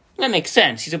 That makes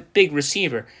sense. He's a big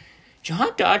receiver.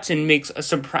 Jahan Dotson makes a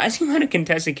surprising amount of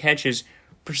contested catches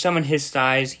for someone his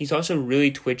size. He's also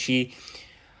really twitchy.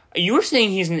 You were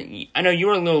saying I know you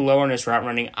were a little lower on his route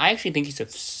running. I actually think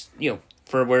he's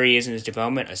for where he is in his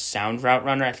development, a sound route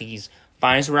runner. I think he's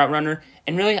fine as a route runner.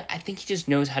 And really, I think he just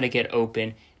knows how to get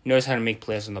open, knows how to make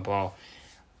plays on the ball.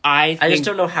 I just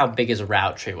don't know how big his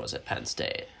route tree was at Penn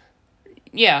State.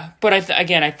 Yeah, but I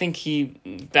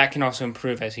think that can also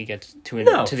improve as he gets to the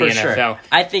NFL. Sure.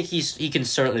 I think he can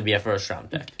certainly be a first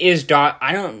round pick.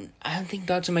 I don't think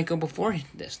Dotson might go before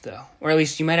this though, or at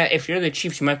least you might have, if you're the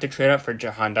Chiefs, you might have to trade up for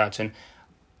Jahan Dotson.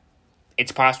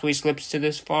 It's possibly slips to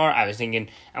this far. I was thinking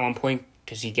at one point,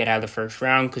 does he get out of the first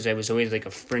round? Because I was always like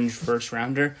a fringe first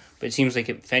rounder, but it seems like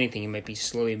if anything, he might be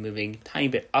slowly moving a tiny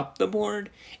bit up the board.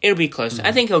 It'll be close. Mm-hmm.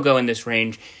 I think he'll go in this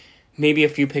range. Maybe a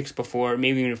few picks before,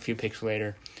 maybe even a few picks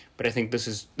later. But I think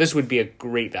this would be a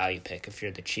great value pick if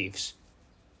you're the Chiefs.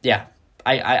 Yeah,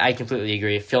 I completely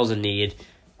agree. It fills a need.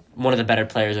 One of the better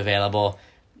players available.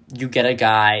 You get a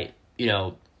guy,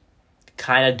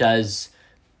 kind of does,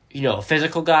 a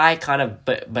physical guy, kind of,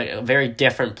 but a very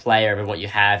different player than what you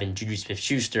have in Juju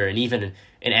Smith-Schuster and even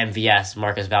in MVS,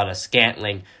 Marcus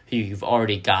Valdes-Scantling, who you've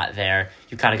already got there.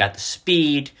 You've kind of got the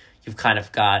speed. You've kind of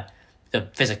got the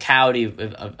physicality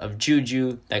of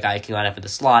Juju, that guy who can line up at the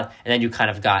slot, and then you kind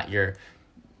of got you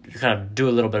kind of do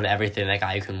a little bit of everything, that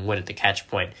guy who can win at the catch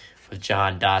point with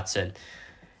Jahan Dotson.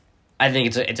 I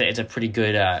think it's a pretty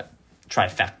good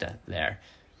trifecta there.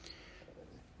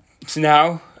 So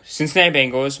now, Cincinnati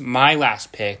Bengals, my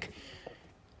last pick.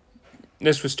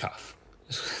 This was tough.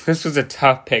 This was a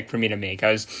tough pick for me to make.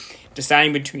 I was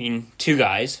deciding between two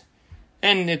guys,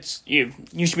 and you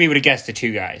should be able to guess the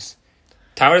two guys.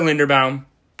 Tyler Linderbaum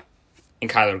and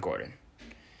Kyler Gordon.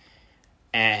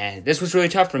 And this was really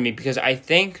tough for me because I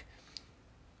think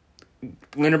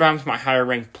Linderbaum's my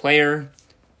higher-ranked player.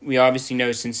 We obviously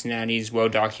know Cincinnati's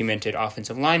well-documented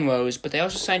offensive line woes, but they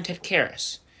also signed Ted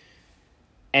Karras.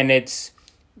 And does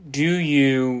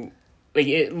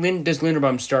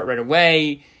Linderbaum start right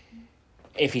away?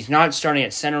 If he's not starting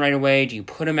at center right away, do you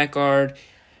put him at guard?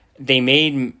 They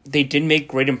did make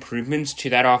great improvements to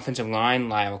that offensive line.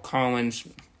 Lyle Collins,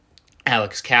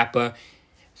 Alex Kappa.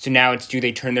 So now do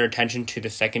they turn their attention to the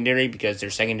secondary? Because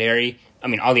their secondary,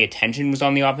 all the attention was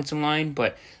on the offensive line,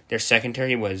 but their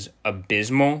secondary was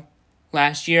abysmal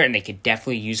last year, and they could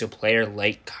definitely use a player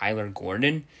like Kyler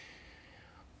Gordon.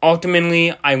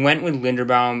 Ultimately, I went with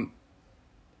Linderbaum,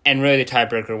 and really the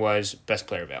tiebreaker was best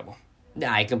player available.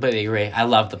 Yeah, I completely agree. I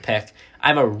love the pick.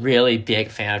 I'm a really big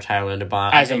fan of Tyler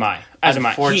Linderbaum. As am I.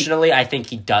 Unfortunately, I think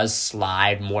he does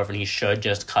slide more than he should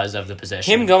just because of the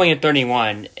position. Him going at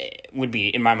 31 would be,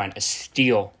 in my mind, a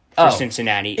steal for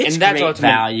Cincinnati. It's and that's great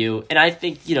ultimately value. And I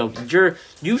think, you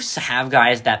have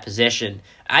guys at that position.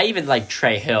 I even like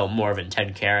Trey Hill more than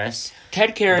Ted Karras.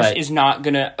 Ted Karras is not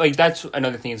going to... That's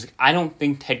another thing. Is I don't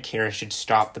think Ted Karras should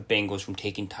stop the Bengals from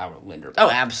taking Tyler Linderbaum. Oh,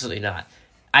 absolutely not.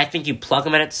 I think you plug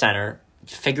him in at center,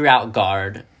 figure out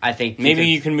guard. I think maybe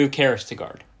you can move Karras to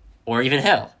guard. Or even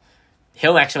Hill.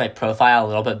 Hill actually might profile a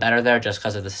little bit better there just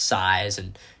because of the size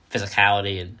and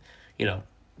physicality and, a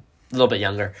little bit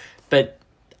younger. But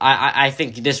I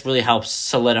think this really helps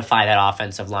solidify that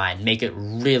offensive line, make it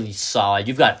really solid.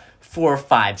 You've got 4 or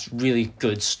 5 really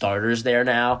good starters there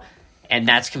now, and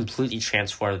that's completely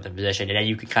transformed the position. And then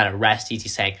you can kind of rest easy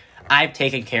saying, I've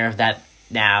taken care of that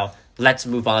now. Let's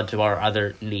move on to our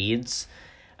other needs.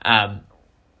 I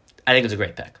think it's a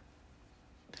great pick.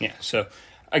 Yeah, so,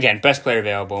 again, best player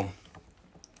available.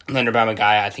 Linderbaum, a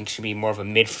guy I think should be more of a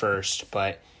mid-first,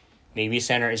 but maybe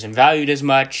center isn't valued as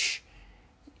much.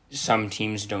 Some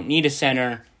teams don't need a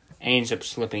center, and ends up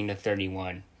slipping to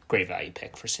 31. Great value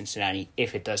pick for Cincinnati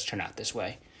if it does turn out this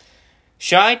way.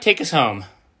 Shai, take us home.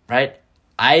 Right?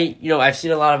 I've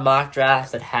seen a lot of mock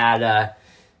drafts that had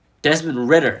Desmond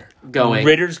Ridder going.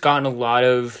 Ridder's gotten a lot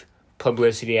of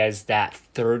publicity as that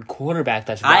third quarterback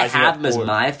that's I rising have him up as forward.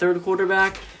 my third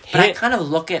quarterback, but I kind of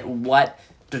look at what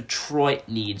Detroit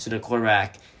needs in a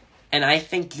quarterback, and I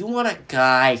think you want a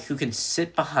guy who can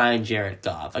sit behind Jared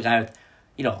Goff, a guy with,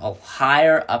 a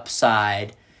higher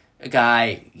upside, a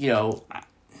guy,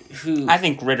 who... I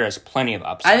think Ridder has plenty of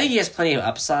upside. I think he has plenty of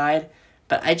upside,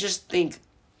 but I just think...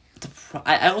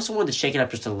 I also wanted to shake it up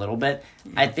just a little bit.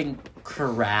 I think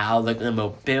Corral, the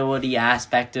mobility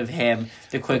aspect of him,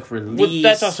 the quick release... Well,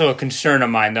 that's also a concern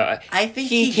of mine, though. I think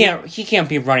he can't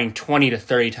be running 20 to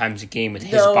 30 times a game with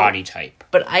his body type.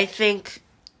 But I tend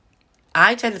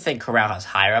to think Corral has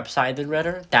higher upside than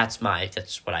Ridder. That's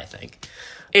what I think.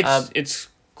 It's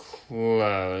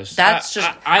close. That's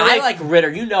I like Ridder.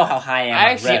 You know how high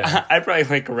I am on Ridder. I probably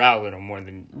like Corral a little more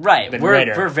than Than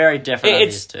Ridder. We're very different on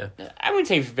these two. I would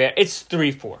say it's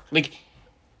 3-4. Like,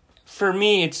 for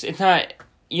me, it's not...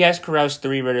 Yes, Corral's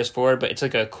 3, Ridder's 4, but it's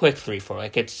like a quick 3-4.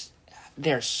 Like,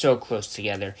 they're so close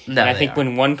together. No, and I think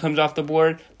when one comes off the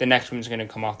board, the next one's going to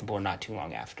come off the board not too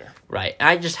long after. Right.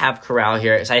 I just have Corral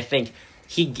here because I think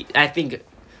he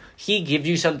gives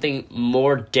you something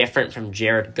more different from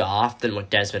Jared Goff than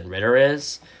what Desmond Ridder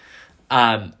is.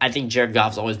 I think Jared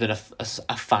Goff's always been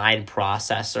a fine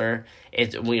processor.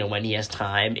 When he has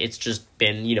time, it's just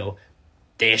been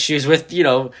the issues with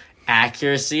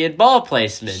accuracy and ball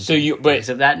placement, things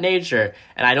of that nature.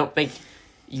 And I don't think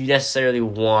you necessarily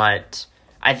want.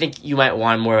 I think you might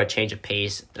want more of a change of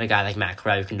pace than a guy like Matt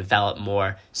Corral who can develop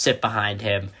more, sit behind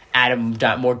him, add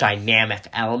a more dynamic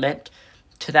element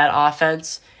to that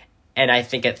offense. And I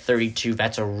think at 32,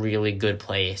 that's a really good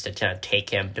place to kind of take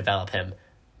him, develop him,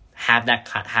 have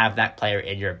that player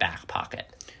in your back pocket.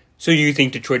 So you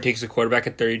think Detroit takes a quarterback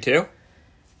at 32?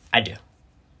 I do.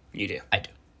 You do. I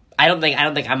do. I don't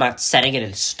think I'm not setting it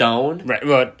in stone. Right.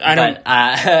 Well,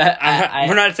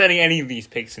 we're not setting any of these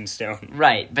picks in stone.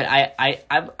 Right. But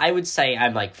I would say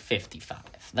I'm like 55.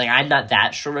 Like, I'm not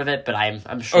that sure of it, but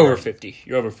I'm sure. Over 50.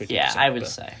 You're over 50%. Yeah, I would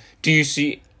say. Do you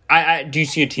see a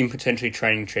team potentially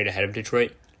trying to trade ahead of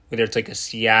Detroit? Whether it's like a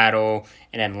Seattle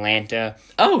and Atlanta.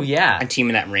 Oh, yeah. A team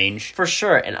in that range. For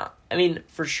sure. And I mean,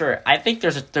 for sure. I think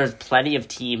there's plenty of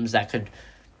teams that could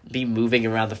be moving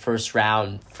around the first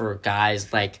round for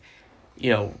guys like,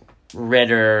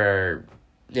 Ridder.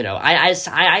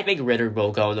 I think Ridder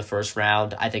will go in the first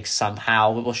round. I think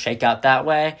somehow it will shake out that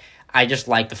way. I just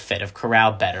like the fit of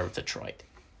Corral better with Detroit.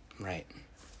 Right.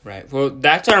 Well,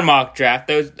 that's our mock draft.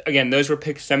 Those were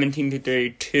picks 17 to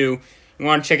 32. You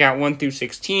want to check out 1 through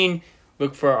 16,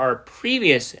 look for our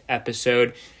previous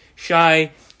episode.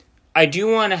 Shai, I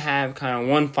do want to have kind of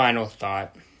one final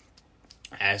thought,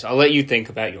 as I'll let you think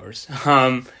about yours.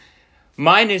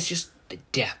 Mine is just the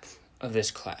depth of this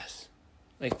class.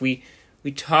 Like, we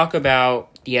talk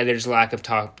about, there's lack of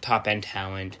top-end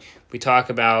talent. We talk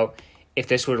about if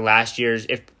these players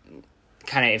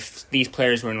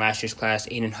were in last year's class,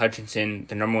 Aiden Hutchinson,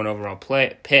 the number 1 overall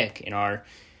pick in our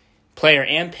player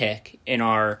and pick in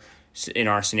our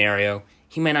scenario,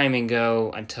 he might not even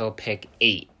go until pick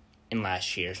 8 in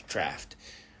last year's draft.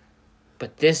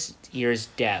 But this year's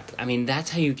depth, I mean,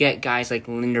 that's how you get guys like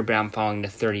Linderbaum falling to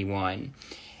 31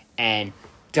 and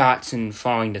Dotson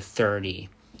falling to 30.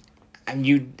 And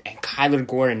Kyler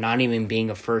Gordon not even being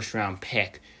a first-round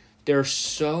pick. There's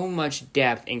so much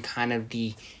depth in kind of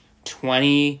the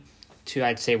 20 to,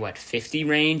 I'd say, 50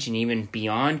 range and even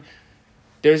beyond.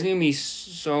 There's going to be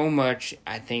so much,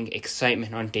 I think,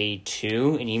 excitement on day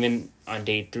 2 and even on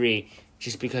day 3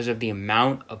 just because of the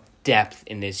amount of depth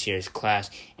in this year's class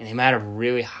and the amount of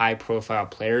really high-profile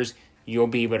players you'll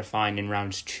be able to find in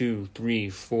rounds 2, 3,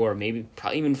 4, maybe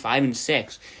probably even 5 and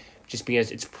 6, just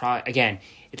because it's again,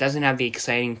 it doesn't have the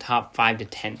exciting top 5 to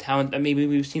 10 talent that maybe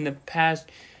we've seen in the past,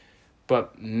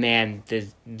 but man,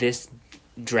 this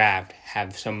draft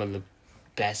have some of the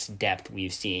best depth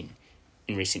we've seen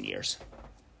in recent years.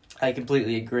 I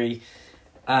completely agree.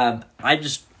 I'm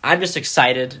just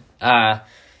excited.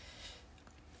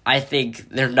 I think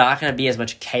there's not going to be as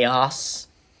much chaos,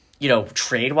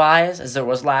 trade-wise as there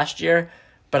was last year,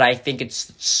 but I think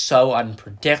it's so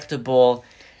unpredictable.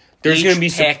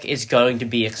 Each pick is going to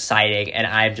be exciting, and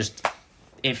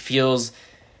it feels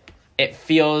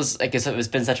like it's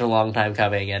been such a long time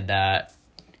coming, and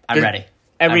I'm ready.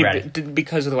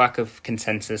 Because of the lack of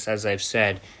consensus, as I've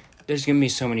said, there's going to be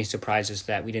so many surprises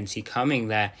that we didn't see coming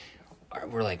that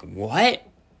we're like, what?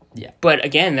 Yeah. But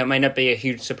again, that might not be a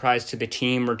huge surprise to the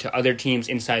team or to other teams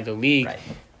inside the league, right,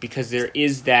 because there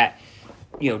is that,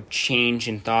 change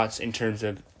in thoughts in terms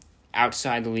of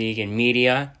outside the league and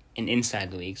media and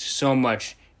inside the league. So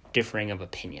much differing of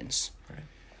opinions. Right.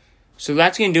 So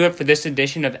that's going to do it for this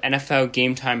edition of NFL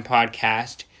Game Time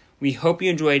Podcast. We hope you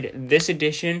enjoyed this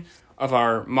edition of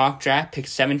our mock draft,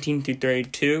 picks 17 through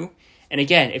 32. And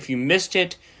again, if you missed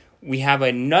it, we have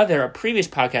a previous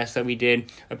podcast that we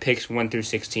did of picks 1 through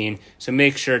 16. So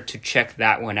make sure to check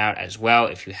that one out as well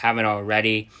if you haven't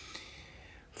already.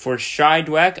 For Shai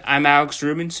Dweck, I'm Alex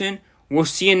Rubinson. We'll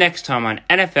see you next time on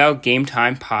NFL Game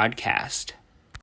Time Podcast.